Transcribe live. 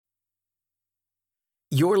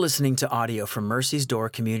You're listening to audio from Mercy's Door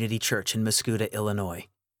Community Church in Muscuda, Illinois.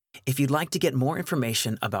 If you'd like to get more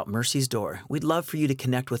information about Mercy's Door, we'd love for you to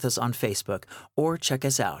connect with us on Facebook or check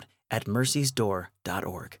us out at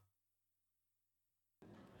mercysdoor.org.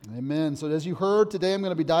 Amen. So as you heard, today I'm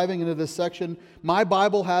going to be diving into this section. My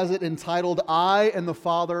Bible has it entitled, I and the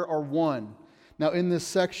Father are one. Now in this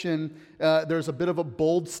section, there's a bit of a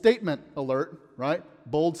bold statement alert, right?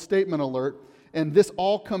 Bold statement alert. And this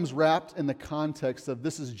all comes wrapped in the context of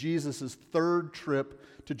this is Jesus' third trip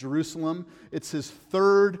to Jerusalem. It's his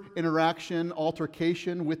third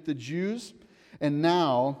altercation with the Jews. And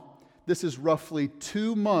now, this is roughly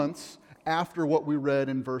 2 months after what we read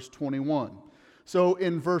in verse 21. So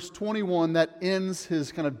in verse 21, that ends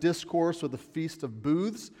his kind of discourse with the Feast of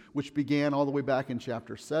Booths, which began all the way back in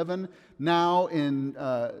chapter 7. Now in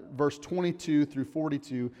verse 22 through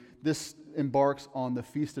 42, this embarks on the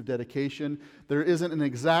Feast of Dedication. There isn't an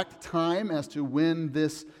exact time as to when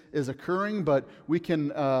this is occurring, but we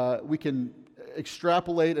can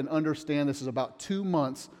extrapolate and understand this is about 2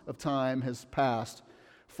 months of time has passed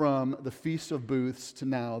from the Feast of Booths to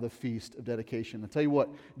now the Feast of Dedication. I'll tell you what,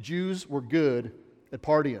 Jews were good at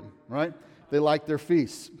partying, right? They liked their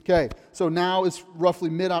feasts. Okay, so now it's roughly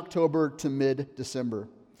mid-October to mid-December.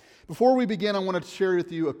 Before we begin, I want to share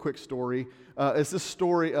with you a quick story. It's this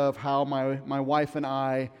story of how my wife and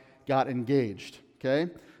I got engaged, okay?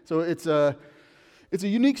 So it's a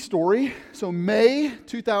unique story. So May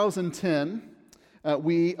 2010,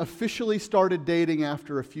 we officially started dating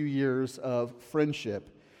after a few years of friendship.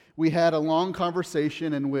 We had a long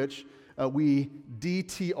conversation in which we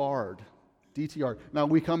DTR'd. Now,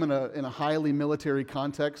 we come in a highly military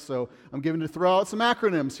context, so I'm going to throw out some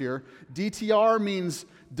acronyms here. DTR means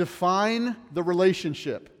define the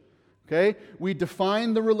relationship. Okay? We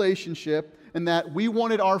defined the relationship and that we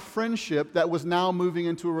wanted our friendship that was now moving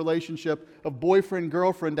into a relationship of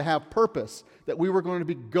boyfriend-girlfriend to have purpose, that we were going to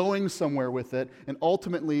be going somewhere with it, and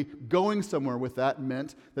ultimately going somewhere with that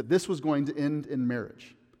meant that this was going to end in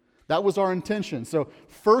marriage. That was our intention. So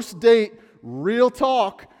first date, real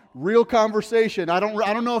talk, real conversation. I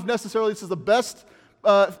don't know if necessarily this is the best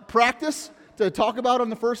practice to talk about on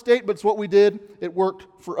the first date, but it's what we did. It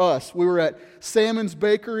worked for us. We were at Salmon's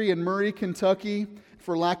Bakery in Murray, Kentucky.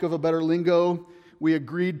 For lack of a better lingo, we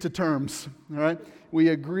agreed to terms. All right? We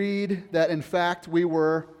agreed that, in fact, we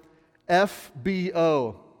were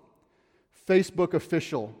FBO, Facebook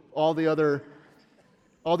official. All the other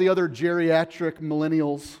geriatric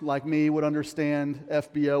millennials like me would understand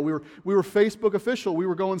FBO. We were Facebook official. We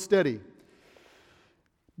were going steady.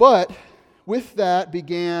 But with that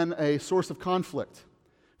began a source of conflict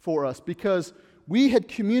for us because we had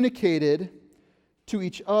communicated to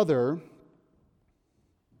each other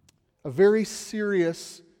a very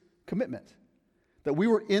serious commitment. That we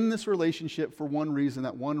were in this relationship for one reason.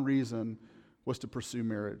 That one reason was to pursue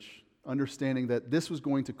marriage. Understanding that this was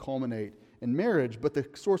going to culminate in marriage. But the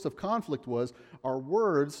source of conflict was our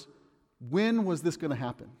words. When was this going to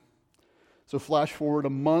happen? So flash forward a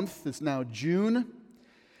month. It's now June.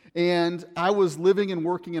 And I was living and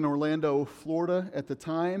working in Orlando, Florida at the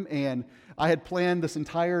time, and I had planned this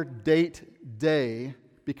entire date day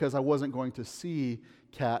because I wasn't going to see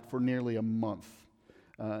Kat for nearly a month.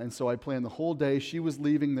 And so I planned the whole day. She was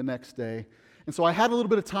leaving the next day. And so I had a little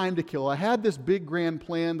bit of time to kill. I had this big grand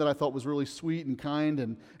plan that I thought was really sweet and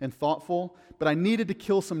kind and thoughtful, but I needed to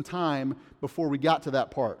kill some time before we got to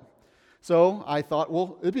that part. So I thought,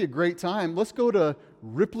 well, it'd be a great time. Let's go to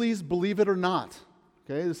Ripley's Believe It or Not.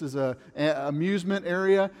 Okay, this is an amusement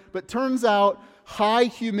area, but turns out high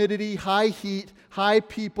humidity, high heat, high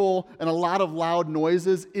people, and a lot of loud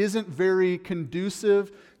noises isn't very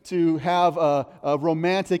conducive to have a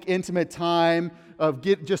romantic, intimate time of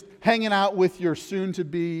just hanging out with your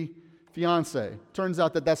soon-to-be fiance. Turns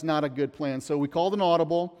out that that's not a good plan. So we called an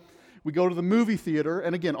audible. We go to the movie theater,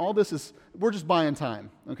 and again, all this is, we're just buying time,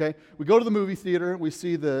 okay? We go to the movie theater, we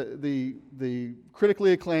see the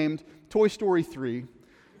critically acclaimed Toy Story 3,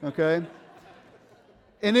 okay?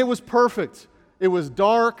 And it was perfect. It was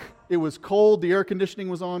dark, it was cold, the air conditioning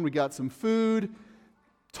was on, we got some food.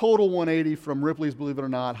 Total 180 from Ripley's Believe It or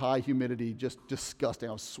Not, high humidity, just disgusting.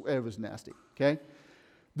 It was nasty, okay?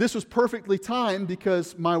 This was perfectly timed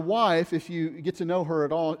because my wife, if you get to know her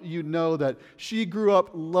at all, you know that she grew up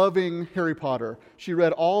loving Harry Potter. She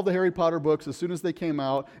read all the Harry Potter books as soon as they came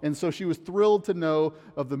out, and so she was thrilled to know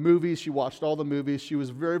of the movies. She watched all the movies. She was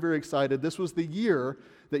very, very excited. This was the year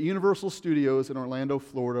that Universal Studios in Orlando,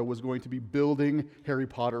 Florida was going to be building Harry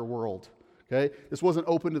Potter World. Okay? This wasn't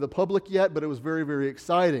open to the public yet, but it was very, very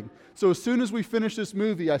exciting. So as soon as we finish this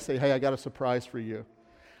movie, I say, hey, I got a surprise for you.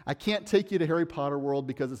 I can't take you to Harry Potter World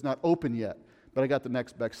because it's not open yet. but I got the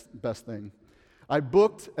next best thing. I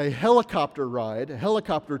booked a helicopter ride, a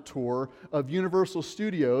helicopter tour of Universal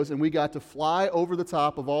Studios, and we got to fly over the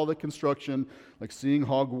top of all the construction, like seeing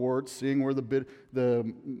Hogwarts, seeing where the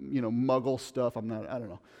Muggle stuff. I don't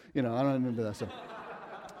know. I'm not into that stuff.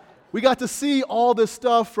 We got to see all this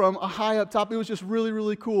stuff from a high up top. It was just really,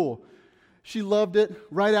 really cool. She loved it.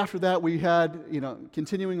 Right after that, we had,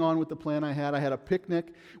 continuing on with the plan I had a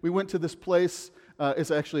picnic. We went to this place.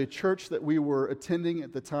 It's actually a church that we were attending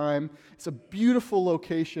at the time. It's a beautiful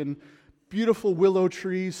location, beautiful willow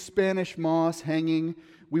trees, Spanish moss hanging.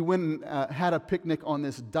 We went and had a picnic on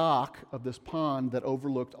this dock of this pond that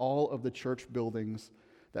overlooked all of the church buildings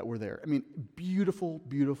that were there. I mean, beautiful,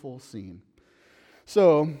 beautiful scene.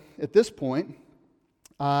 So at this point,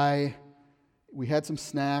 we had some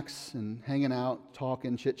snacks and hanging out,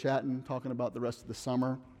 talking, chit-chatting, talking about the rest of the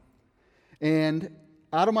summer. And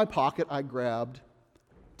out of my pocket, I grabbed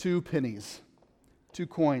 2 pennies, 2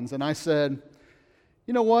 coins, and I said,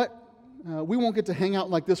 you know what? We won't get to hang out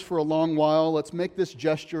like this for a long while. Let's make this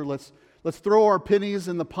gesture. Let's throw our pennies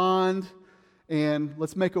in the pond, and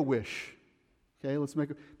let's make a wish. Okay,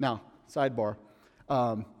 Now, sidebar.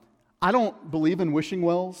 I don't believe in wishing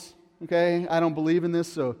wells, okay? I don't believe in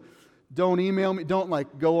this, so don't email me.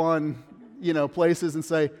 Don't go on, places and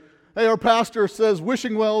say, hey, our pastor says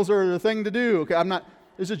wishing wells are the thing to do. Okay,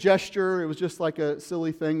 it's a gesture. It was just like a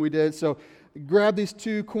silly thing we did. So grab these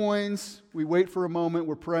 2 coins. We wait for a moment.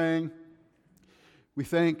 We're praying. We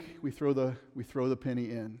think. We throw the penny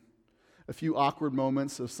in. A few awkward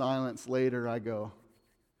moments of silence later, I go,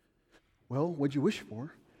 well, what'd you wish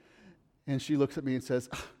for? And she looks at me and says,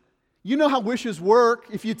 you know how wishes work.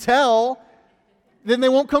 If you tell, then they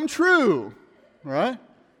won't come true, right?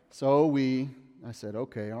 So I said,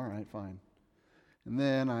 okay, all right, fine. And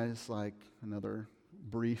then another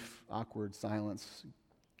brief, awkward silence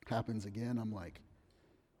happens again. I'm like,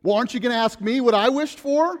 well, aren't you going to ask me what I wished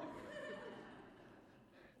for?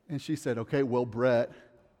 And she said, okay, well, Brett,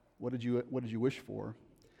 what did you wish for?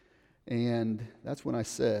 And that's when I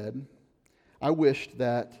said, I wished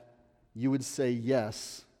that you would say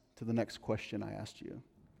yes to the next question I asked you.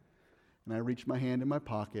 And I reached my hand in my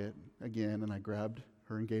pocket again, and I grabbed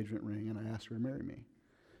her engagement ring, and I asked her to marry me.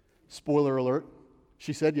 Spoiler alert,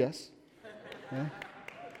 she said yes.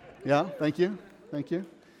 Yeah, thank you.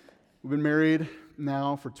 We've been married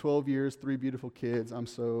now for 12 years, 3 beautiful kids. I'm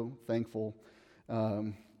so thankful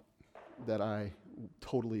that I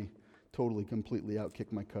totally, completely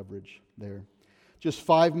outkicked my coverage there. Just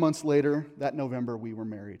 5 months later, that November, we were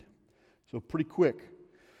married. So pretty quick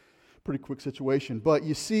situation. But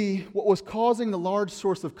you see, what was causing the large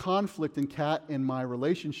source of conflict in Kat and my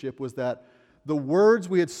relationship was that the words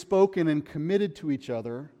we had spoken and committed to each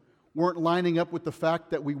other weren't lining up with the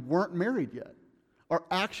fact that we weren't married yet. Our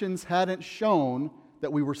actions hadn't shown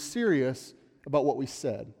that we were serious about what we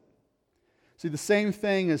said. See, the same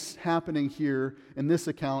thing is happening here in this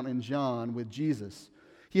account in John with Jesus.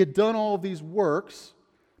 He had done all of these works,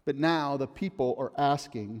 but now the people are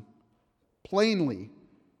asking plainly,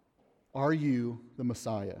 are you the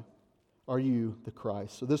Messiah? Are you the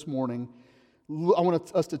Christ? So this morning, I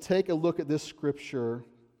want us to take a look at this scripture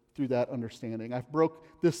through that understanding. I've broke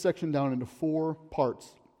this section down into 4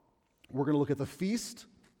 parts. We're going to look at the feast,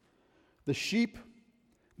 the sheep,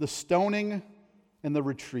 the stoning, and the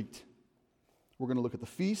retreat. We're going to look at the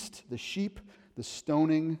feast, the sheep, the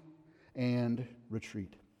stoning, and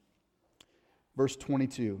retreat. Verse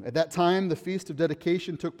 22. At that time, the feast of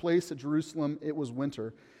dedication took place at Jerusalem. It was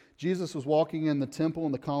winter. Jesus was walking in the temple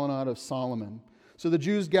in the colonnade of Solomon. So the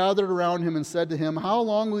Jews gathered around him and said to him, how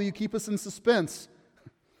long will you keep us in suspense?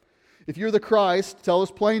 If you're the Christ, tell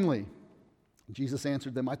us plainly. Jesus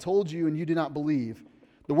answered them, I told you, and you do not believe.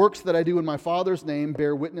 The works that I do in my Father's name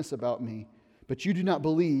bear witness about me, but you do not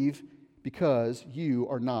believe because you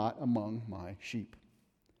are not among my sheep.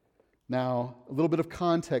 Now, a little bit of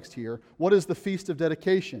context here. What is the Feast of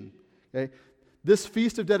Dedication? Okay. This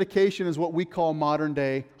Feast of Dedication is what we call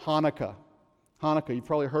modern-day Hanukkah. Hanukkah, you've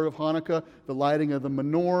probably heard of Hanukkah, the lighting of the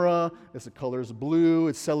menorah. It's the colors blue.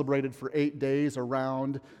 It's celebrated for 8 days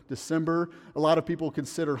around December. A lot of people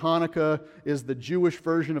consider Hanukkah is the Jewish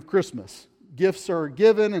version of Christmas. Gifts are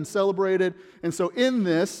given and celebrated. And so in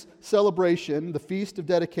this celebration, the Feast of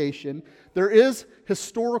Dedication, there is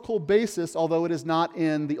historical basis, although it is not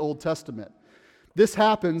in the Old Testament. This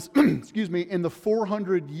happens, in the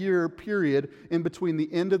 400-year period in between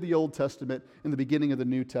the end of the Old Testament and the beginning of the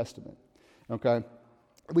New Testament. Okay?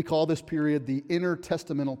 We call this period the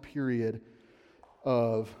intertestamental period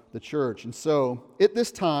of the church. And so, at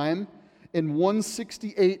this time, in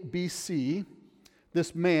 168 BC,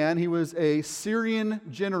 this man. He was a Syrian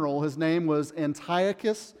general. His name was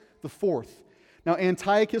Antiochus IV. Now,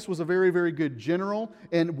 Antiochus was a very, very good general,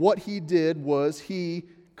 and what he did was he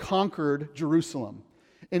conquered Jerusalem.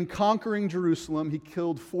 In conquering Jerusalem, he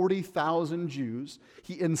killed 40,000 Jews.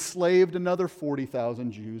 He enslaved another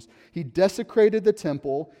 40,000 Jews. He desecrated the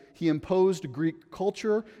temple. He imposed Greek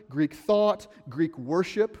culture, Greek thought, Greek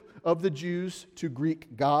worship of the Jews to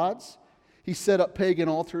Greek gods. He set up pagan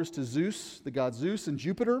altars to Zeus, the god Zeus, and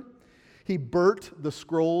Jupiter. He burnt the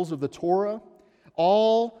scrolls of the Torah.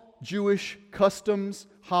 All Jewish customs,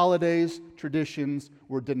 holidays, traditions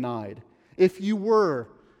were denied. If you were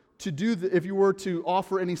to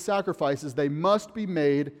offer any sacrifices, they must be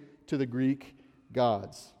made to the Greek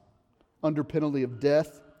gods, under penalty of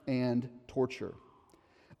death and torture.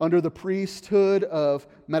 Under the priesthood of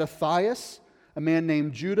Mattathias, a man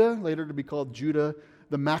named Judah, later to be called Judah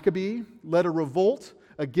the Maccabee, led a revolt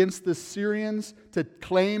against the Syrians to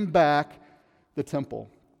claim back the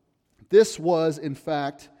temple. This was, in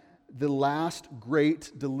fact, the last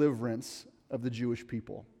great deliverance of the Jewish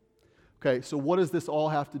people. Okay, so what does this all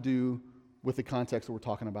have to do with the context that we're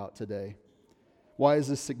talking about today? Why is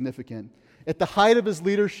this significant? At the height of his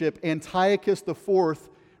leadership, Antiochus IV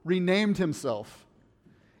renamed himself.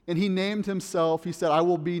 And he named himself, he said, I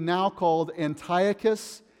will be now called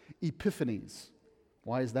Antiochus Epiphanes.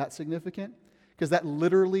 Why is that significant? Because that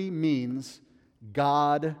literally means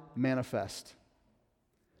God manifest.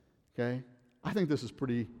 Okay? I think this is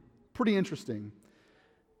pretty interesting.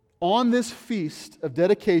 On this feast of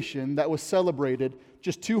dedication that was celebrated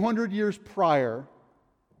just 200 years prior,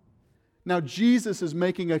 now Jesus is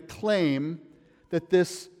making a claim that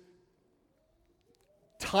this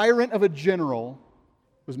tyrant of a general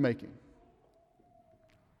was making.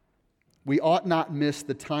 We ought not miss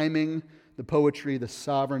the timing, the poetry, the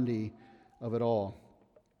sovereignty of it all.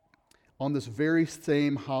 On this very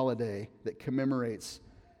same holiday that commemorates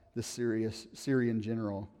the Syrian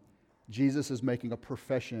general, Jesus is making a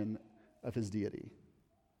profession of his deity.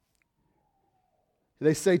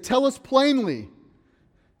 They say, tell us plainly.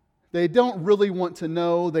 They don't really want to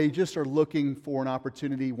know. They just are looking for an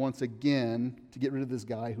opportunity once again to get rid of this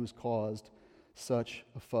guy who's caused such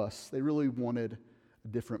a fuss. They really wanted a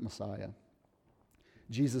different Messiah.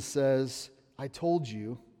 Jesus says, I told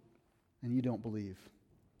you, and you don't believe.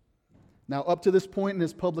 Now, up to this point in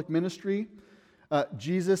his public ministry,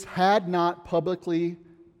 Jesus had not publicly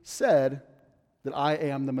said that I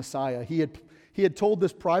am the Messiah. He had told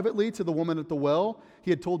this privately to the woman at the well. He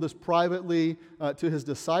had told this privately to his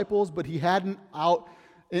disciples, but he hadn't out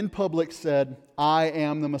in public said, I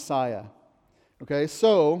am the Messiah. Okay,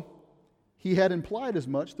 so he had implied as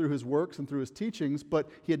much through his works and through his teachings, but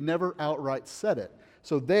he had never outright said it.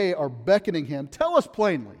 So they are beckoning him, tell us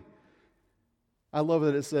plainly. I love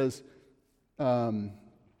that it says, how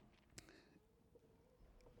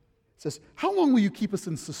long will you keep us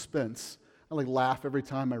in suspense? I laugh every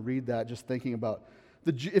time I read that, just thinking about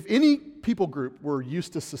if any people group were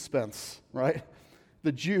used to suspense, right?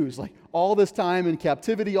 The Jews, all this time in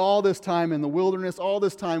captivity, all this time in the wilderness, all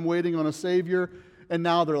this time waiting on a Savior, and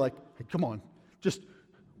now they're like, hey, come on,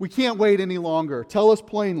 we can't wait any longer. Tell us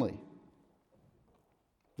plainly.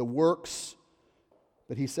 The works,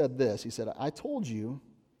 but he said this, he said, I told you,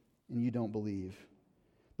 and you don't believe.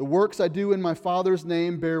 The works I do in my Father's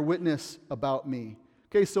name bear witness about me.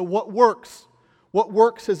 Okay, so what works? What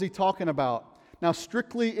works is he talking about? Now,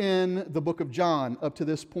 strictly in the book of John, up to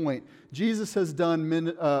this point, Jesus has done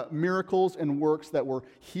miracles and works that were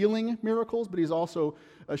healing miracles, but he's also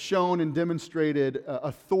shown and demonstrated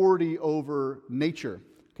authority over nature.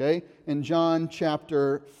 Okay, in John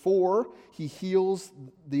chapter 4, he heals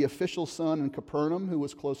the official son in Capernaum who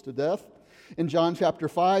was close to death. In John chapter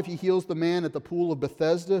 5, he heals the man at the pool of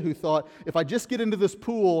Bethesda who thought, if I just get into this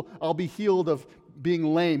pool, I'll be healed of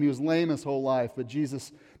being lame. He was lame his whole life, but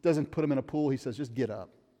Jesus doesn't put him in a pool. He says, just get up.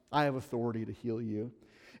 I have authority to heal you.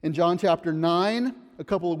 In John chapter 9, a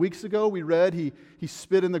couple of weeks ago, we read he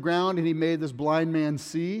spit in the ground and he made this blind man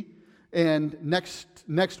see. And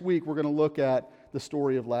next week, we're going to look at the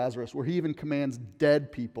story of Lazarus, where he even commands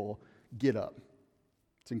dead people, get up.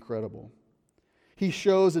 It's incredible. He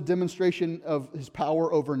shows a demonstration of his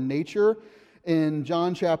power over nature. In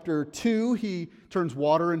John chapter 2, he turns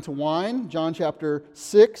water into wine. John chapter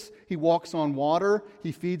 6, he walks on water.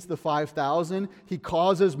 He feeds the 5,000. He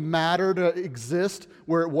causes matter to exist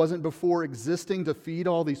where it wasn't before existing to feed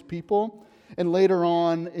all these people. And later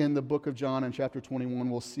on in the book of John in chapter 21,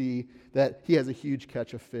 we'll see that he has a huge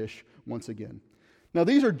catch of fish once again. Now,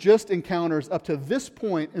 these are just encounters up to this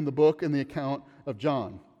point in the book in the account of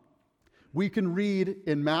John. We can read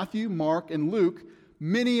in Matthew, Mark, and Luke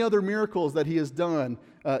many other miracles that he has done,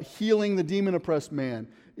 healing the demon-oppressed man,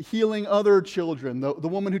 healing other children, the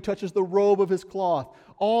woman who touches the robe of his cloth.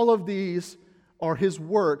 All of these are his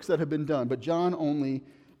works that have been done, but John only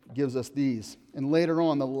gives us these. And later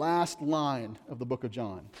on, the last line of the book of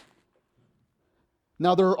John.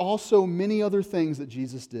 Now there are also many other things that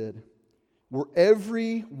Jesus did. Were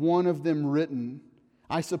every one of them written,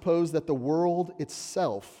 I suppose that the world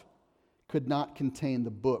itself could not contain the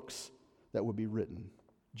books that would be written.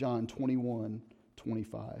 John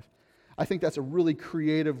 21:25. I think that's a really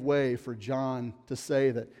creative way for John to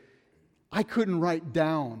say that I couldn't write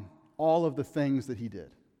down all of the things that he did.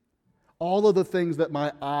 All of the things that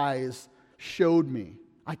my eyes showed me.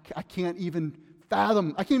 I can't even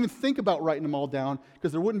fathom, I can't even think about writing them all down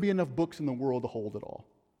because there wouldn't be enough books in the world to hold it all.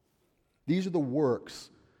 These are the works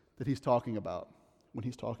that he's talking about when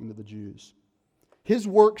he's talking to the Jews. His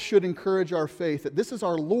works should encourage our faith that this is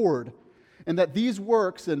our Lord and that these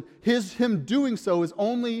works and him doing so is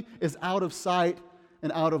only as out of sight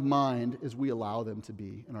and out of mind as we allow them to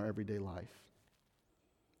be in our everyday life.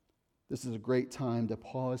 This is a great time to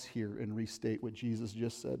pause here and restate what Jesus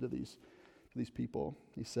just said to these people.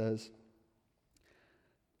 He says,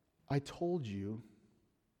 I told you,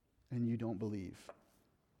 and you don't believe.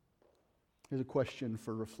 Here's a question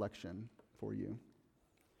for reflection for you.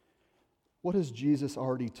 What has Jesus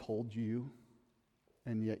already told you,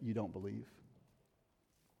 and yet you don't believe?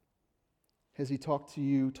 Has he talked to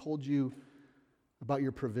you, told you about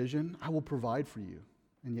your provision? I will provide for you,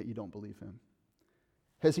 and yet you don't believe him.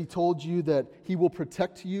 Has he told you that he will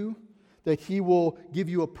protect you, that he will give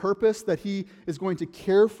you a purpose, that he is going to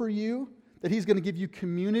care for you, that he's going to give you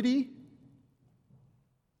community,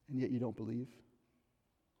 and yet you don't believe?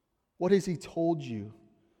 What has he told you?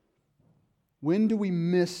 When do we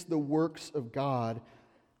miss the works of God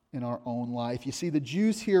in our own life? You see, the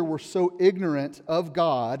Jews here were so ignorant of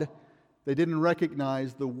God, they didn't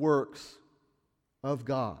recognize the works of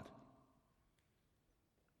God.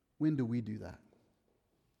 When do we do that?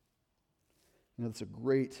 You know, it's a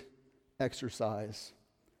great exercise,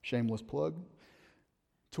 shameless plug,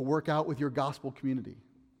 to work out with your gospel community.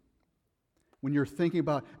 When you're thinking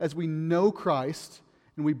about, as we know Christ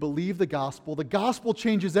and we believe the gospel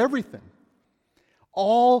changes everything.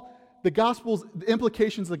 All the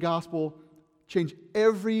implications of the gospel change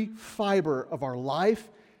every fiber of our life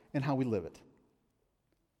and how we live it.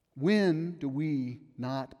 When do we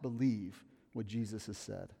not believe what Jesus has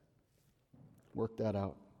said? Work that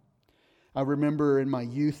out. I remember in my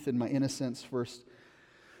youth and my innocence first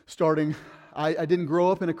starting, I didn't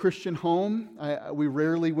grow up in a Christian home. We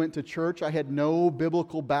rarely went to church. I had no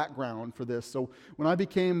biblical background for this. So when I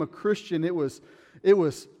became a Christian, it was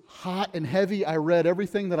hot and heavy. I read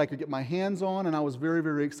everything that I could get my hands on, and I was very,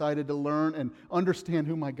 very excited to learn and understand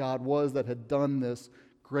who my God was that had done this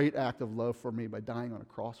great act of love for me by dying on a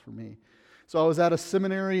cross for me. So I was at a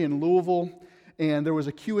seminary in Louisville, and there was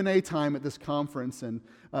a Q&A time at this conference, and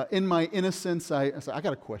in my innocence, I said, I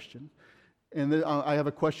got a question. And then I have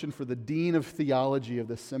a question for the dean of theology of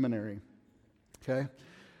this seminary. Okay?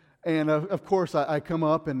 And of course, I come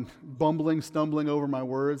up and stumbling over my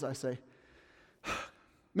words, I say,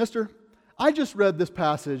 Mister, I just read this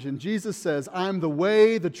passage, and Jesus says, I'm the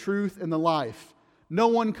way, the truth, and the life. No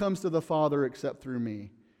one comes to the Father except through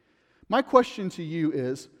me. My question to you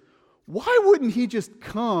is, why wouldn't he just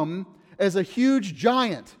come as a huge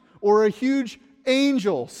giant or a huge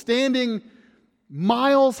angel standing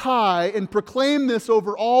miles high and proclaim this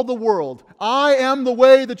over all the world? I am the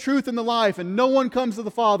way, the truth, and the life, and no one comes to the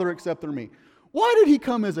Father except through me. Why did he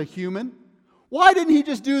come as a human? Why didn't he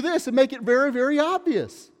just do this and make it very, very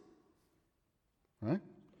obvious? Right?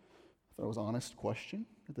 I thought it was an honest question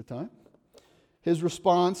at the time. His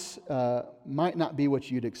response might not be what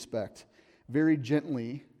you'd expect. Very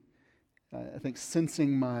gently, I think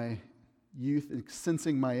sensing my youth,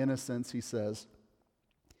 sensing my innocence, he says,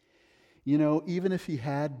 you know, even if he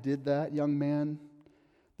did that, young man,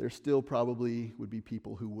 there still probably would be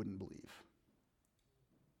people who wouldn't believe.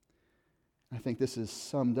 I think this is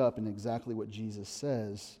summed up in exactly what Jesus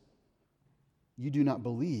says. You do not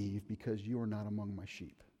believe because you are not among my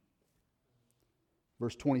sheep.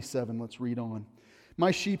 Verse 27, let's read on.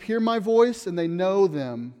 My sheep hear my voice, and they know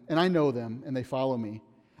them, and I know them, and they follow me.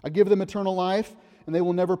 I give them eternal life, and they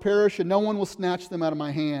will never perish, and no one will snatch them out of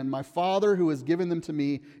my hand. My Father who has given them to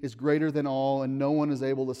me is greater than all, and no one is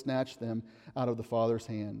able to snatch them out of the Father's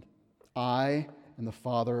hand. I and the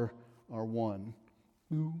Father are one.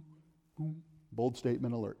 Bold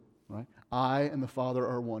statement alert, right? I and the Father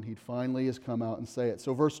are one. He finally has come out and say it.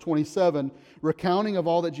 So verse 27, recounting of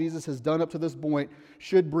all that Jesus has done up to this point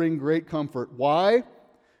should bring great comfort. Why?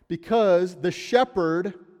 Because the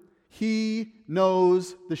shepherd, he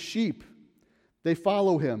knows the sheep. They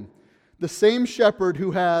follow him. The same shepherd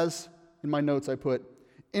who has, in my notes I put,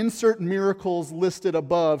 insert miracles listed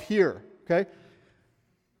above here, okay?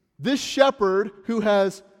 This shepherd who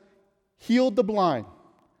has healed the blind,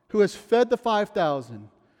 who has fed the 5,000,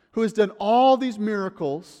 who has done all these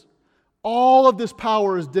miracles, all of this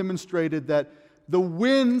power is demonstrated that the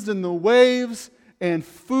winds and the waves and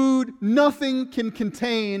food, nothing can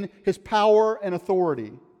contain his power and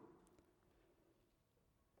authority.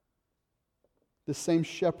 The same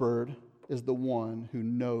shepherd is the one who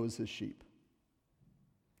knows his sheep.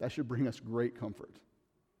 That should bring us great comfort.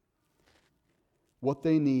 What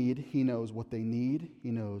they need, he knows what they need.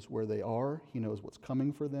 He knows where they are. He knows what's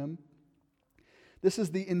coming for them. This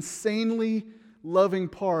is the insanely lovely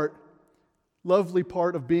part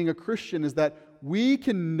of being a Christian, is that we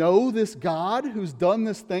can know this God who's done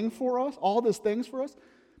this thing for us, all these things for us,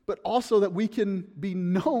 but also that we can be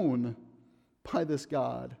known by this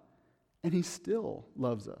God, and he still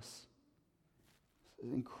loves us.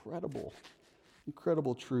 Incredible,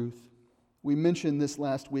 incredible truth. We mentioned this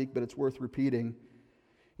last week, but it's worth repeating.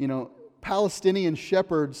 You know, Palestinian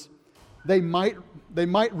shepherds, they might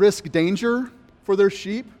risk danger for their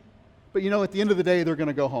sheep, but you know, at the end of the day, they're going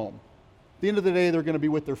to go home. At the end of the day, they're going to be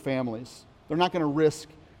with their families. They're not going to risk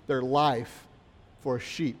their life for a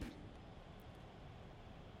sheep.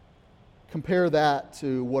 Compare that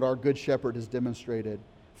to what our Good Shepherd has demonstrated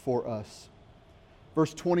for us.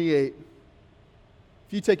 Verse 28,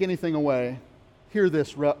 if you take anything away, hear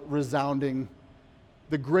this resounding,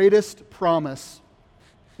 the greatest promise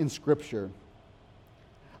in Scripture.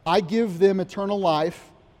 I give them eternal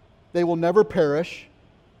life. They will never perish.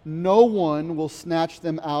 No one will snatch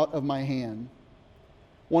them out of my hand.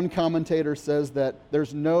 One commentator says that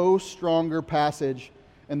there's no stronger passage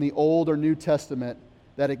in the Old or New Testament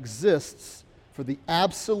that exists for the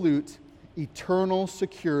absolute eternal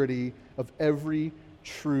security of every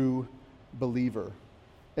true believer,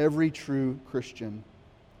 every true Christian.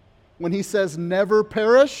 When he says never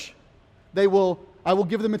perish, I will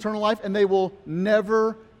give them eternal life and they will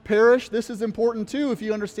never perish. This is important too if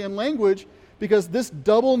you understand language, because this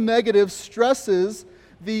double negative stresses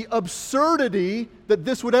the absurdity that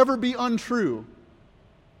this would ever be untrue.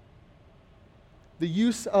 The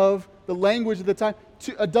use of the language at the time,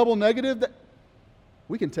 to a double negative, that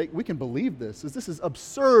we can believe this. This is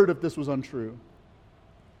absurd if this was untrue.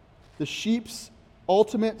 The sheep's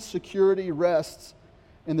ultimate security rests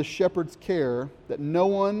in the shepherd's care that no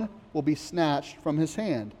one will be snatched from his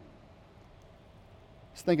hand.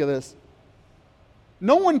 Just think of this.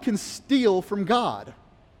 No one can steal from God.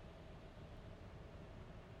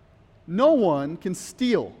 No one can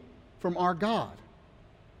steal from our God.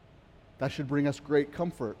 That should bring us great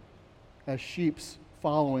comfort as sheep's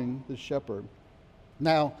following the shepherd.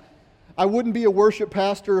 Now, I wouldn't be a worship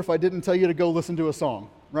pastor if I didn't tell you to go listen to a song,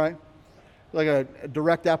 right? Like a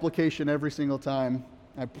direct application every single time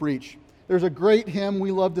I preach. There's a great hymn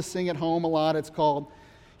we love to sing at home a lot. It's called,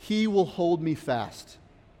 He Will Hold Me Fast.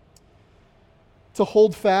 To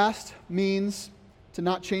hold fast means to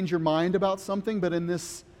not change your mind about something, but in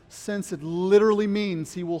this sense it literally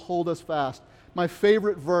means He will hold us fast. My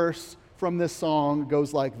favorite verse from this song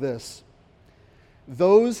goes like this.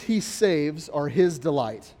 Those He saves are His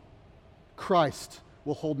delight. Christ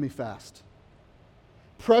will hold me fast.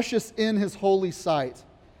 Precious in His holy sight,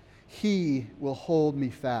 He will hold me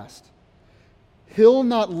fast. He'll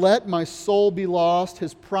not let my soul be lost.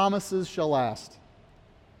 His promises shall last.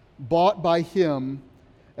 Bought by Him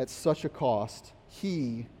at such a cost,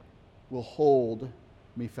 He will hold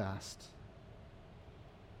me fast.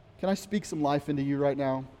 Can I speak some life into you right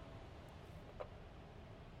now?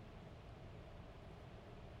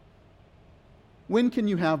 When can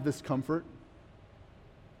you have this comfort?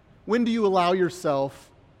 When do you allow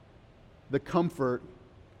yourself the comfort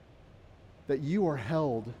that you are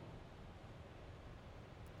held?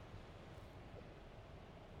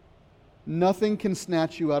 Nothing can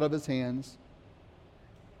snatch you out of His hands,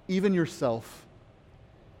 even yourself.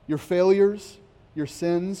 Your failures, your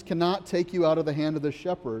sins cannot take you out of the hand of the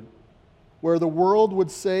shepherd, where the world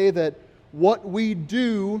would say that what we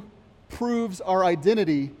do proves our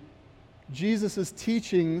identity. Jesus'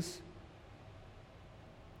 teachings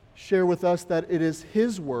share with us that it is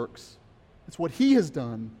His works, it's what He has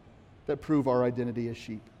done, that prove our identity as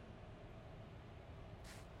sheep.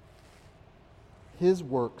 His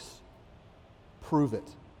works prove it.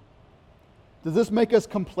 Does this make us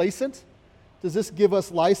complacent? Does this give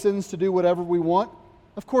us license to do whatever we want?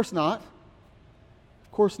 Of course not.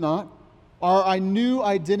 Of course not. Our new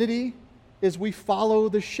identity is we follow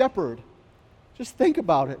the shepherd. Just think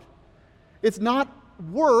about it. It's not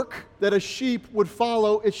work that a sheep would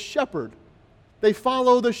follow its shepherd. They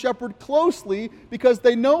follow the shepherd closely because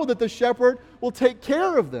they know that the shepherd will take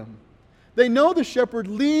care of them. They know the shepherd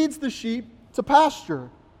leads the sheep to pasture.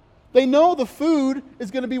 They know the food is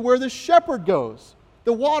going to be where the shepherd goes.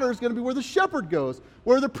 The water is going to be where the shepherd goes.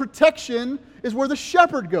 Where the protection is where the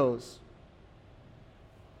shepherd goes.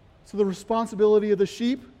 So the responsibility of the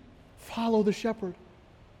sheep, follow the shepherd.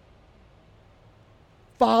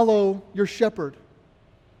 Follow your shepherd.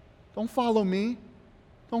 Don't follow me.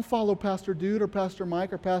 Don't follow Pastor Dude or Pastor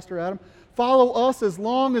Mike or Pastor Adam. Follow us as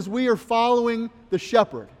long as we are following the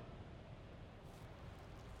shepherd.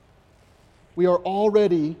 We are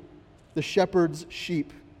already the shepherd's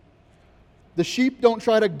sheep. The sheep don't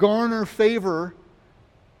try to garner favor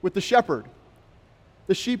with the shepherd.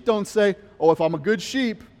 The sheep don't say, oh, if I'm a good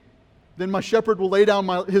sheep, then my shepherd will lay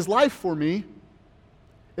down his life for me.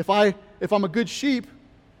 If I'm a good sheep,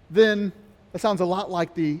 then that sounds a lot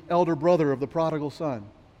like the elder brother of the prodigal son.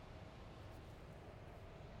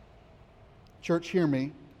 Church, hear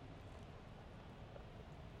me.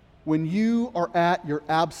 When you are at your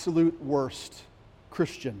absolute worst,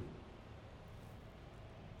 Christian,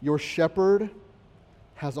 your shepherd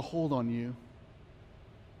has a hold on you.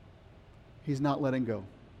 He's not letting go.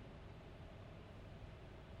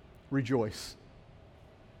 Rejoice.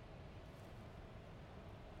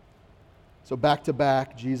 So back to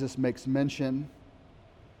back, Jesus makes mention.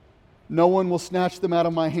 No one will snatch them out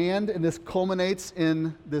of my hand, and this culminates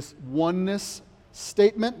in this oneness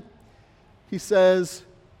statement. He says,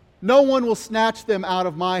 no one will snatch them out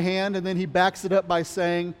of my hand, and then he backs it up by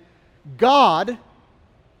saying, God,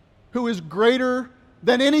 who is greater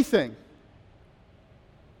than anything,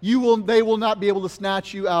 they will not be able to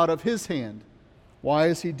snatch you out of his hand. Why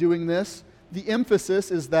is he doing this? The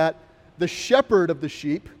emphasis is that the shepherd of the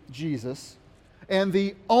sheep, Jesus, and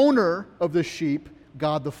the owner of the sheep,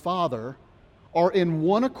 God the Father, are in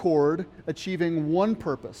one accord, achieving one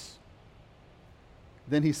purpose.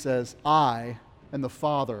 Then he says, I and the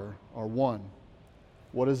Father are one.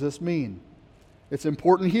 What does this mean? It's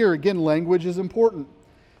important here. Again, language is important.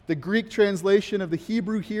 The Greek translation of the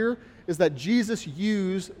Hebrew here is that Jesus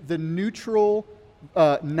used the neutral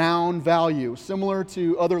noun value. Similar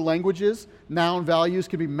to other languages, noun values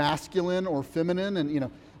can be masculine or feminine,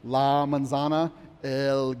 and la manzana,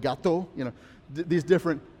 el gato, these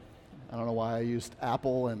different, I don't know why I used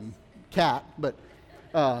apple and cat, but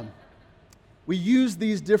we use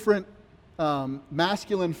these different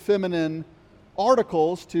masculine, feminine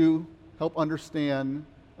articles to help understand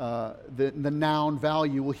the noun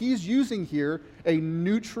value. Well, he's using here a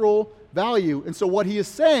neutral value. And so what he is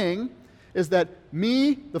saying is that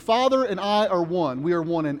me, the Father, and I are one. We are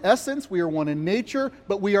one in essence, we are one in nature,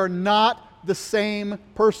 but we are not the same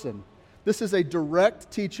person. This is a direct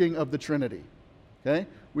teaching of the Trinity. Okay?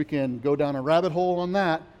 We can go down a rabbit hole on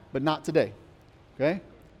that, but not today. Okay?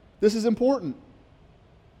 This is important.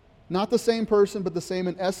 Not the same person, but the same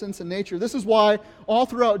in essence and nature. This is why all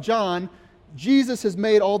throughout John, Jesus has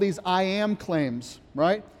made all these I am claims,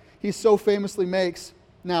 right? He so famously makes.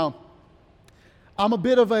 Now, I'm a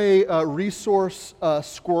bit of a resource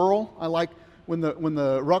squirrel. I like when the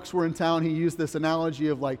Rucks were in town, he used this analogy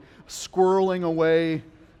of like squirreling away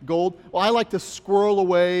gold. Well, I like to squirrel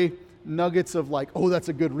away nuggets of like, oh, that's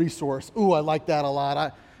a good resource. Ooh, I like that a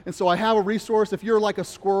lot. And so I have a resource. If you're like a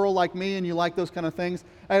squirrel like me and you like those kind of things,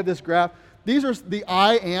 I have this graph. These are the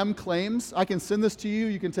I am claims. I can send this to you.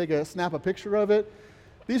 You can snap a picture of it.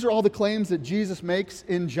 These are all the claims that Jesus makes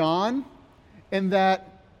in John, and that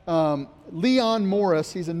Leon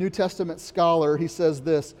Morris, he's a New Testament scholar, he says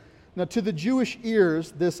this. Now, to the Jewish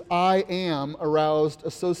ears, this I am aroused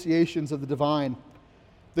associations of the divine.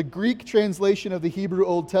 The Greek translation of the Hebrew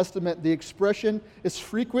Old Testament, the expression is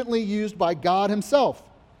frequently used by God himself.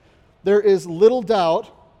 There is little doubt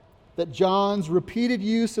that John's repeated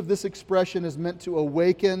use of this expression is meant to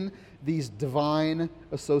awaken these divine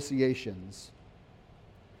associations.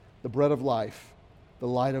 The bread of life, the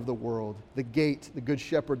light of the world, the gate, the good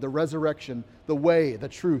shepherd, the resurrection, the way, the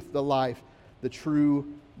truth, the life, the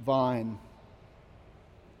true vine.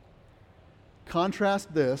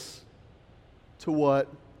 Contrast this to what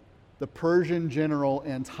the Persian general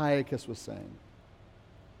Antiochus was saying.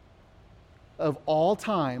 Of all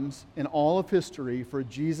times in all of history for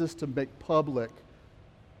Jesus to make public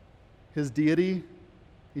his deity,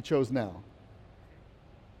 he chose now.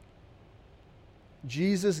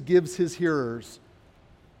 Jesus gives his hearers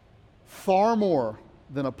far more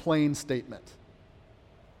than a plain statement.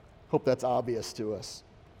 Hope that's obvious to us.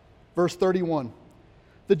 Verse 31.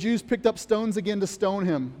 The Jews picked up stones again to stone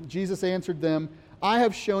him. Jesus answered them, I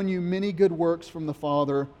have shown you many good works from the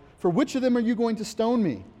Father. For which of them are you going to stone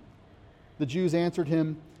me?" The Jews answered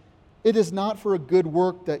him, "It is not for a good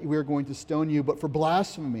work that we are going to stone you, but for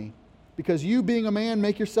blasphemy, because you, being a man,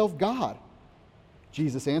 make yourself God."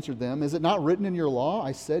 Jesus answered them, "Is it not written in your law,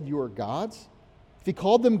 I said you are gods? If he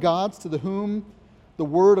called them gods to whom the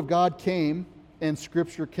word of God came, and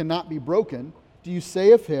Scripture cannot be broken, do you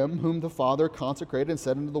say of him whom the Father consecrated and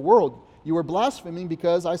said unto the world, you are blaspheming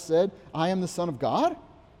because I said, I am the Son of God?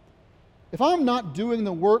 If I am not doing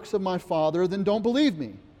the works of my Father, then don't believe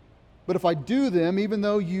me. But if I do them, even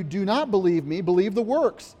though you do not believe me, believe the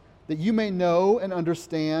works, that you may know and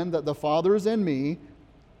understand that the Father is in me,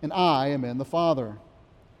 and I am in the Father."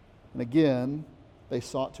 And again, they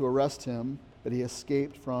sought to arrest him, but he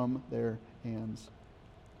escaped from their hands.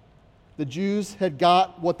 The Jews had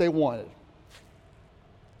got what they wanted.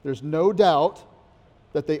 There's no doubt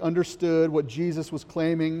that they understood what Jesus was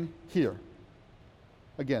claiming here.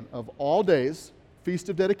 Again, of all days, Feast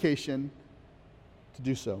of Dedication, to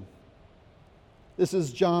do so. This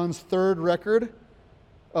is John's third record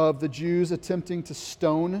of the Jews attempting to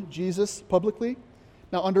stone Jesus publicly.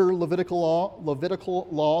 Now, under Levitical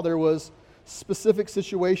law, there was specific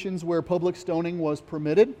situations where public stoning was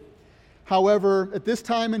permitted. However, at this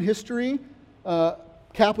time in history,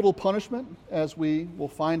 capital punishment, as we will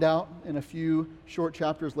find out in a few short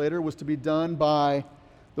chapters later, was to be done by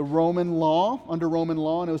the Roman law, under Roman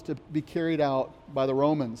law, and it was to be carried out by the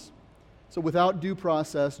Romans. So without due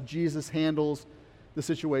process, Jesus handles the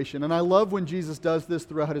situation. And I love when Jesus does this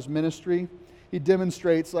throughout his ministry. He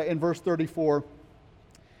demonstrates, like in verse 34,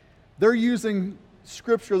 they're using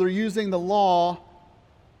Scripture, they're using the law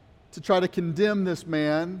to try to condemn this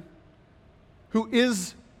man who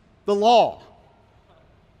is the law.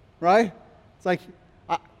 Right? It's like,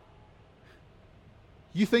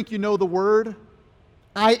 you think you know the Word?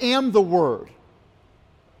 I am the Word.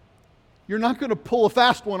 You're not going to pull a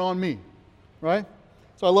fast one on me. Right?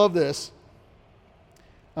 So I love this.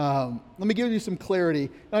 Let me give you some clarity.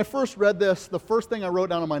 When I first read this, the first thing I wrote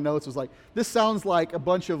down on my notes was like, this sounds like a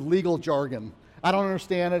bunch of legal jargon. I don't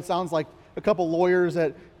understand it. It sounds like a couple lawyers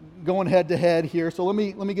that going head to head here. So let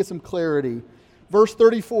me get some clarity. Verse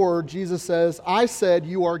 34, Jesus says, I said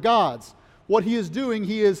you are gods. What he is doing,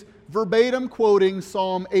 he is verbatim quoting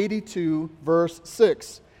Psalm 82, verse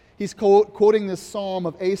 6. He's quoting this psalm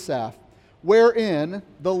of Asaph, wherein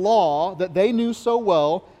the law that they knew so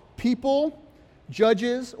well, people,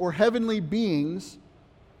 judges, or heavenly beings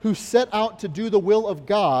who set out to do the will of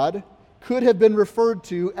God could have been referred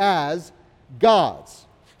to as gods.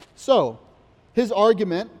 So, his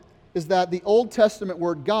argument is that the Old Testament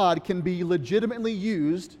word God can be legitimately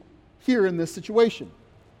used here in this situation.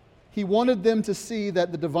 He wanted them to see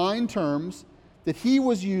that the divine terms that he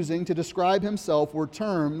was using to describe himself were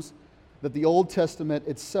terms that the Old Testament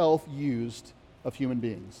itself used of human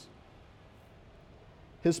beings.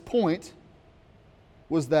 His point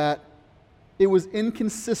was that it was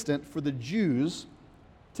inconsistent for the Jews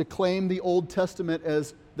to claim the Old Testament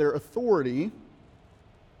as their authority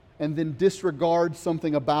and then disregard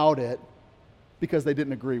something about it because they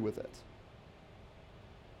didn't agree with it.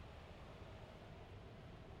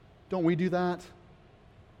 Don't we do that?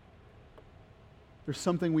 There's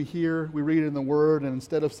something we hear, we read it in the Word, and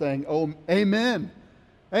instead of saying, oh, amen,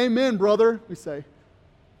 amen, brother, we say,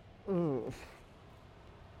 ugh.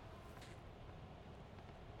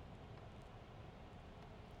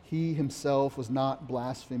 He himself was not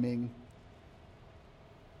blaspheming.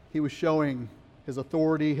 He was showing his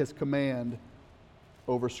authority, his command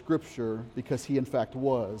over Scripture because he in fact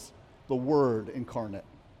was the Word incarnate.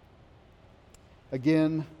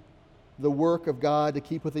 Again, the work of God, to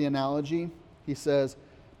keep with the analogy, he says,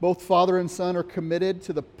 both Father and Son are committed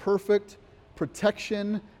to the perfect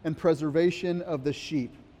protection and preservation of the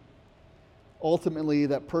sheep. Ultimately,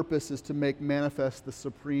 that purpose is to make manifest the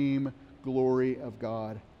supreme glory of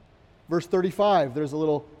God. Verse 35, there's a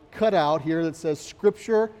little cutout here that says,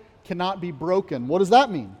 Scripture cannot be broken. What does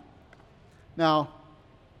that mean? Now,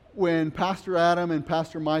 when Pastor Adam and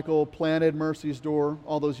Pastor Michael planted Mercy's Door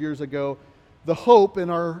all those years ago, the hope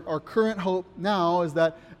and our current hope now is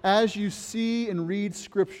that as you see and read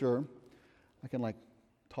Scripture, I can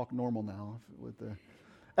talk normal now.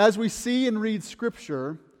 As we see and read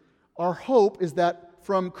Scripture, our hope is that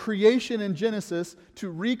from creation in Genesis to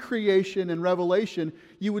recreation in Revelation,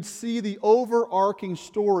 you would see the overarching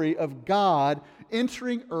story of God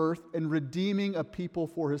entering earth and redeeming a people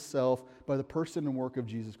for Himself by the person and work of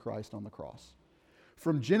Jesus Christ on the cross.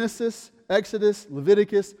 From Genesis, Exodus,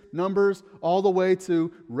 Leviticus, Numbers, all the way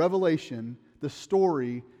to Revelation, the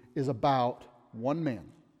story is about one man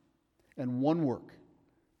and one work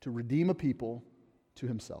to redeem a people to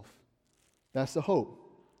himself. That's the hope.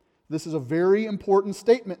 This is a very important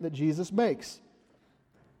statement that Jesus makes.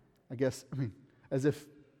 As if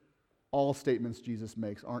all statements Jesus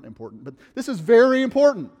makes aren't important. But this is very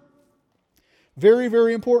important. Very,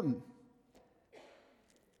 very important.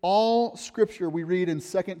 All Scripture, we read in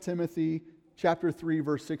 2 Timothy chapter 3,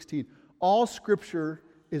 verse 16, all Scripture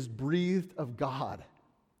is breathed of God.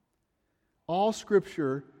 All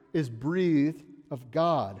Scripture is breathed of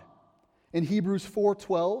God. In Hebrews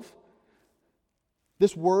 4:12,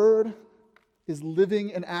 this word is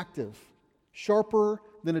living and active, sharper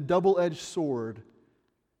than a double-edged sword.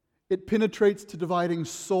 It penetrates to dividing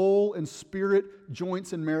soul and spirit,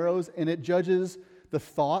 joints and marrows, and it judges the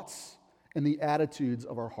thoughts and the attitudes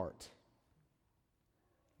of our heart.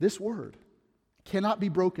 This word cannot be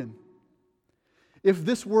broken. If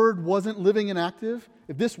this word wasn't living and active,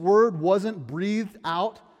 if this word wasn't breathed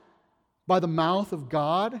out by the mouth of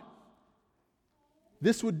God,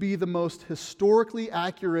 this would be the most historically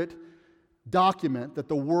accurate document that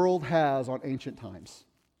the world has on ancient times.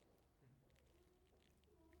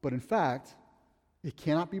 But in fact, it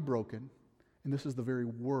cannot be broken, and this is the very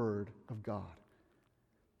Word of God.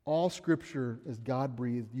 All Scripture is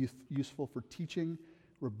God-breathed, useful for teaching,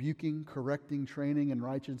 rebuking, correcting, training in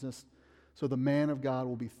righteousness, so the man of God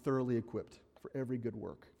will be thoroughly equipped for every good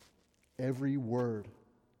work. Every word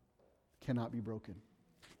cannot be broken.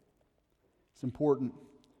 It's important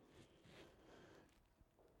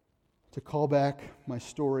to call back my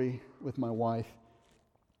story with my wife.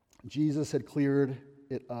 Jesus had cleared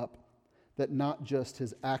it up that not just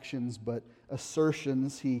his actions but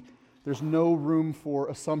assertions, there's no room for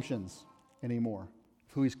assumptions anymore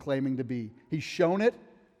of who he's claiming to be. He's shown it,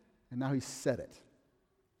 and now he's said it.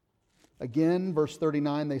 Again, verse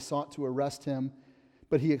 39, they sought to arrest him,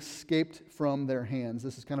 but he escaped from their hands.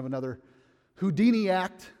 This is kind of another Houdini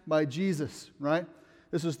act by Jesus, right?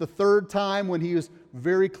 This is the third time when he was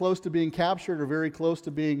very close to being captured or very close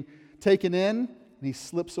to being taken in, and he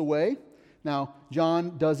slips away. Now,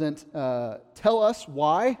 John doesn't tell us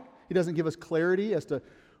why. He doesn't give us clarity as to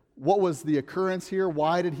what was the occurrence here.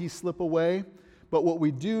 Why did he slip away? But what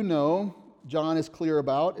we do know, John is clear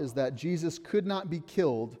about, is that Jesus could not be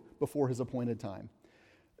killed before his appointed time.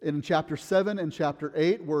 In chapter 7 and chapter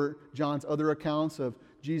 8 were John's other accounts of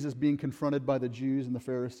Jesus being confronted by the Jews and the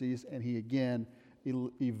Pharisees, and he again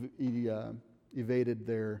evaded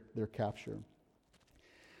their capture.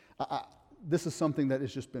 This is something that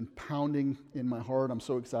has just been pounding in my heart. I'm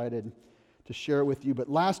so excited to share it with you. But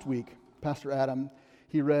last week, Pastor Adam,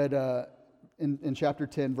 he read in chapter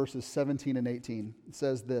 10, verses 17 and 18. It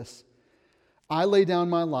says this, "I lay down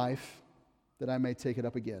my life that I may take it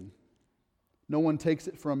up again. No one takes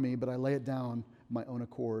it from me, but I lay it down of my own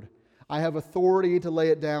accord. I have authority to lay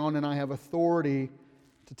it down, and I have authority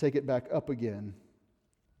to take it back up again."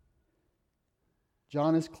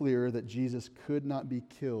 John is clear that Jesus could not be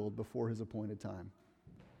killed before his appointed time.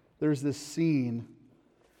 There's this scene,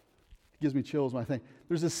 it gives me chills when I think.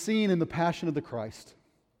 There's this scene in the Passion of the Christ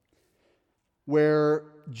where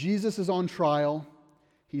Jesus is on trial.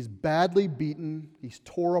 He's badly beaten. He's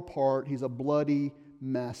tore apart. He's a bloody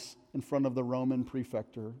mess in front of the Roman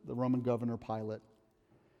prefector, the Roman governor Pilate.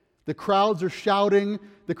 The crowds are shouting.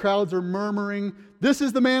 The crowds are murmuring, "This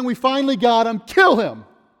is the man, we finally got him. Kill him."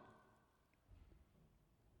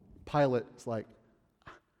 Pilate's like,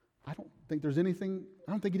 I don't think he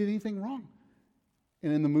did anything wrong.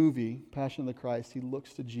 And in the movie, Passion of the Christ, he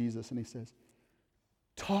looks to Jesus and he says,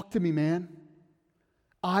 "Talk to me, man.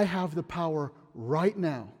 I have the power right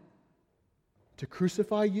now to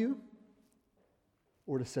crucify you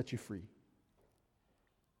or to set you free.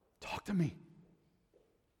 Talk to me."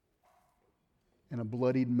 And a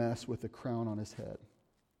bloodied mess with a crown on his head,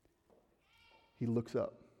 he looks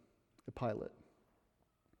up at Pilate.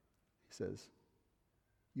 He says,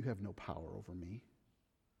 "You have no power over me.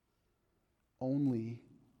 Only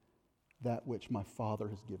that which my Father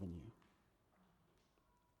has given you."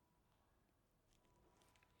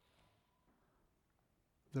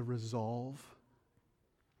 The resolve,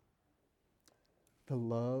 the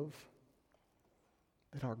love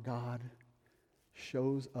that our God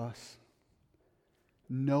shows us,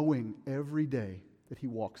 knowing every day that he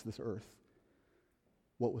walks this earth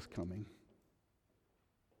what was coming.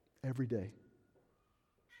 Every day.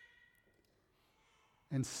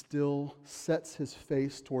 And still sets his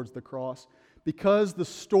face towards the cross. Because the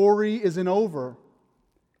story isn't over,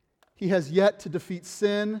 he has yet to defeat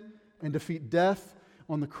sin and defeat death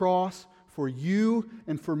on the cross for you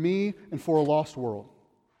and for me and for a lost world.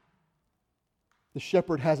 The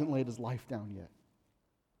shepherd hasn't laid his life down yet.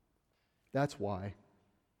 That's why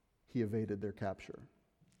he evaded their capture.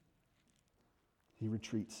 he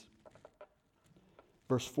retreats.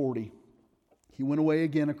 Verse 40. He went away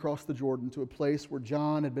again across the Jordan to a place where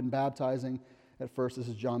John had been baptizing at first. This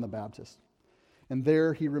is John the Baptist. And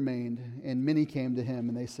there he remained, and many came to him,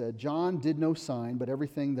 and they said, John did no sign, but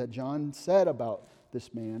everything that John said about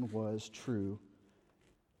this man was true.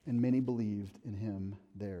 And many believed in him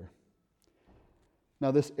there.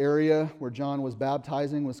 Now this area where John was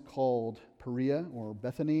baptizing was called Perea, or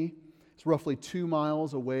Bethany. It's roughly 2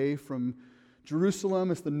 miles away from Jerusalem.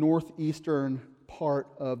 It's the northeastern part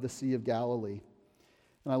of the Sea of Galilee.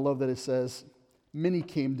 And I love that it says, many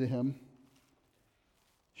came to him.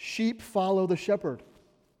 Sheep follow the shepherd.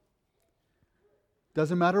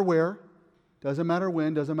 Doesn't matter where, doesn't matter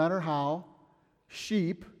when, doesn't matter how.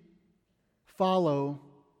 Sheep follow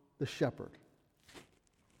the shepherd.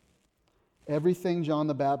 Everything John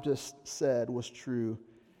the Baptist said was true.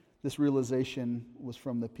 This realization was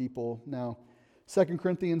from the people. Now, 2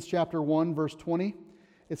 Corinthians chapter 1, verse 20,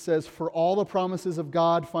 it says, for all the promises of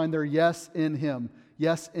God find their yes in Him.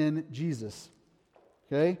 Yes in Jesus.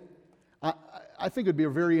 Okay? I think it would be a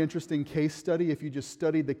very interesting case study if you just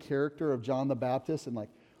studied the character of John the Baptist, and like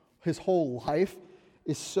his whole life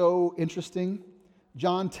is so interesting.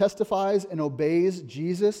 John testifies and obeys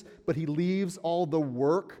Jesus, but he leaves all the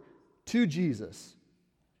work to Jesus.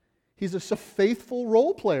 He's a faithful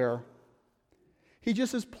role player. He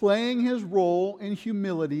just is playing his role in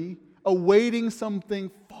humility, awaiting something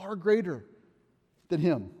far greater than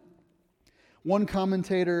him. One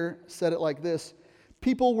commentator said it like this: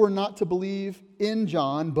 people were not to believe in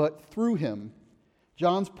John, but through him.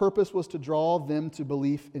 John's purpose was to draw them to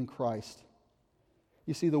belief in Christ.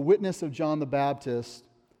 You see, the witness of John the Baptist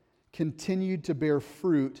continued to bear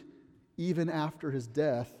fruit even after his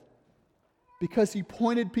death because he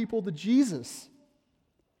pointed people to Jesus.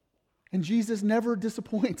 And Jesus never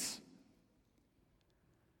disappoints.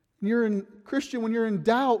 Christian, when you're in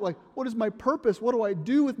doubt, like, what is my purpose? What do I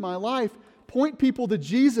do with my life? Point people to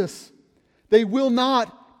Jesus. They will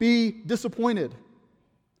not be disappointed.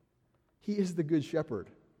 He is the good shepherd.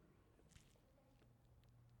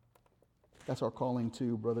 That's our calling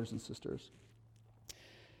too, brothers and sisters.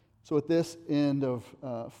 So at this end of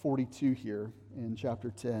 42 here in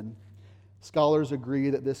chapter 10, scholars agree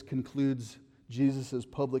that this concludes Jesus'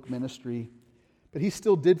 public ministry. But he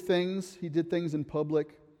still did things. He did things in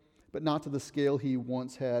public, but not to the scale he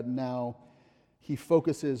once had. Now he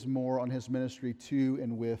focuses more on his ministry to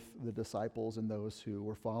and with the disciples and those who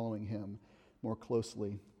were following him more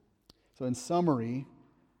closely. So in summary,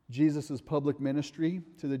 Jesus' public ministry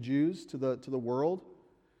to the Jews, to the world,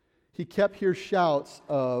 he kept hearing shouts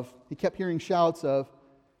of,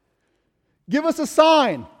 give us a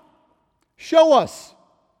sign, show us.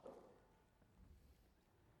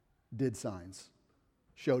 Did signs,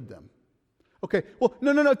 showed them. Okay, well,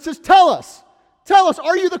 no, just tell us. Tell us,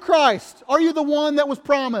 are you the Christ? Are you the one that was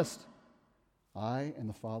promised? I and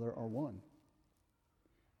the Father are one.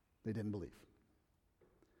 They didn't believe.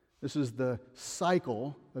 This is the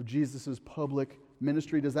cycle of Jesus' public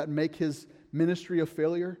ministry. Does that make his ministry a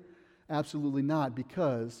failure? Absolutely not,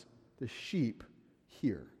 because the sheep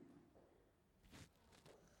hear.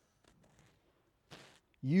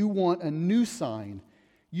 You want a new sign.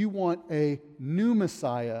 You want a new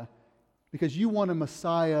Messiah because you want a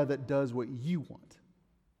Messiah that does what you want.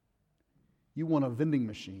 You want a vending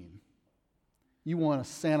machine. You want a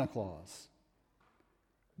Santa Claus.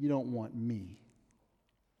 You don't want me.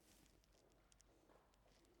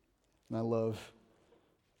 And I love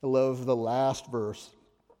the last verse.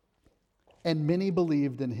 And many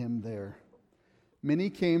believed in him there. Many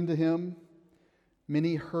came to him.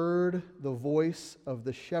 Many heard the voice of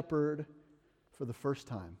the shepherd for the first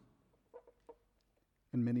time.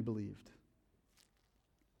 And many believed.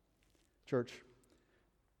 Church,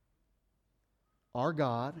 our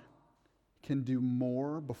God can do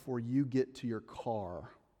more before you get to your car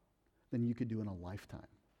than you could do in a lifetime.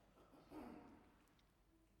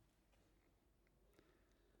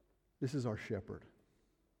 This is our shepherd.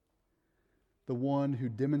 The one who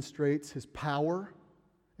demonstrates his power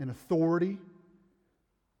and authority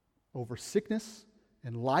over sickness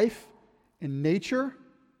and life and nature,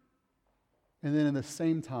 and then in the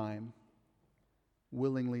same time,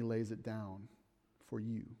 willingly lays it down for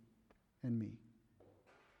you and me.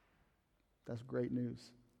 That's great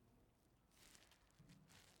news.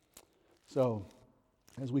 So,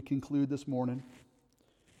 as we conclude this morning,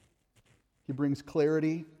 he brings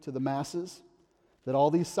clarity to the masses that all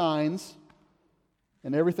these signs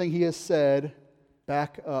and everything he has said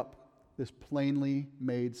back up this plainly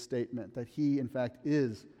made statement that he, in fact,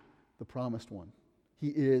 is the promised one. He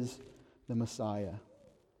is the Messiah.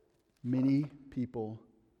 Many people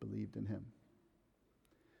believed in him.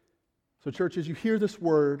 So, church, as you hear this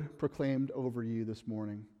word proclaimed over you this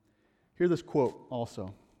morning, hear this quote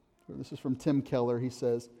also. This is from Tim Keller. He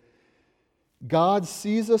says, God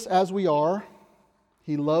sees us as we are,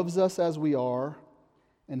 He loves us as we are,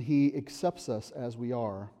 and He accepts us as we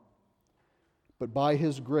are. But by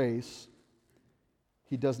His grace,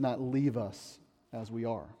 He does not leave us as we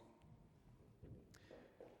are.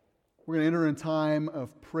 We're going to enter in time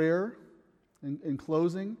of prayer in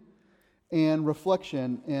closing and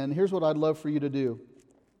reflection. And here's what I'd love for you to do.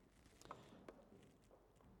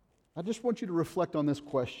 I just want you to reflect on this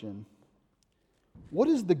question. What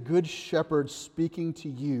is the Good Shepherd speaking to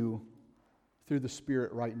you through the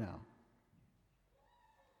Spirit right now?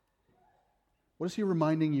 What is He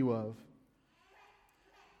reminding you of?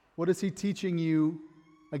 What is He teaching you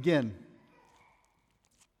again?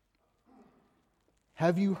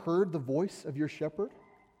 Have you heard the voice of your shepherd?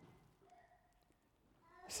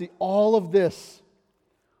 See, all of this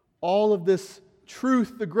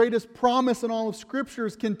truth, the greatest promise in all of Scripture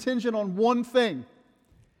is contingent on one thing.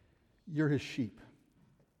 You're His sheep.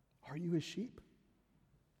 Are you His sheep?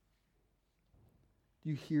 Do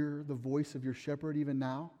you hear the voice of your shepherd even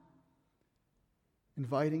now?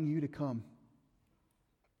 Inviting you to come.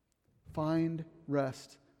 Find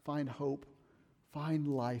rest, find hope, find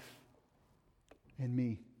life in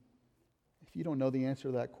me. If you don't know the answer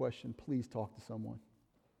to that question, please talk to someone.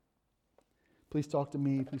 Please talk to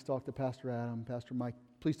me. Please talk to Pastor Adam, Pastor Mike.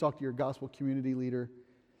 Please talk to your gospel community leader.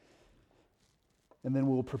 And then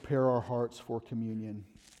we'll prepare our hearts for communion.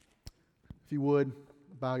 If you would,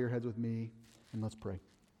 bow your heads with me and let's pray.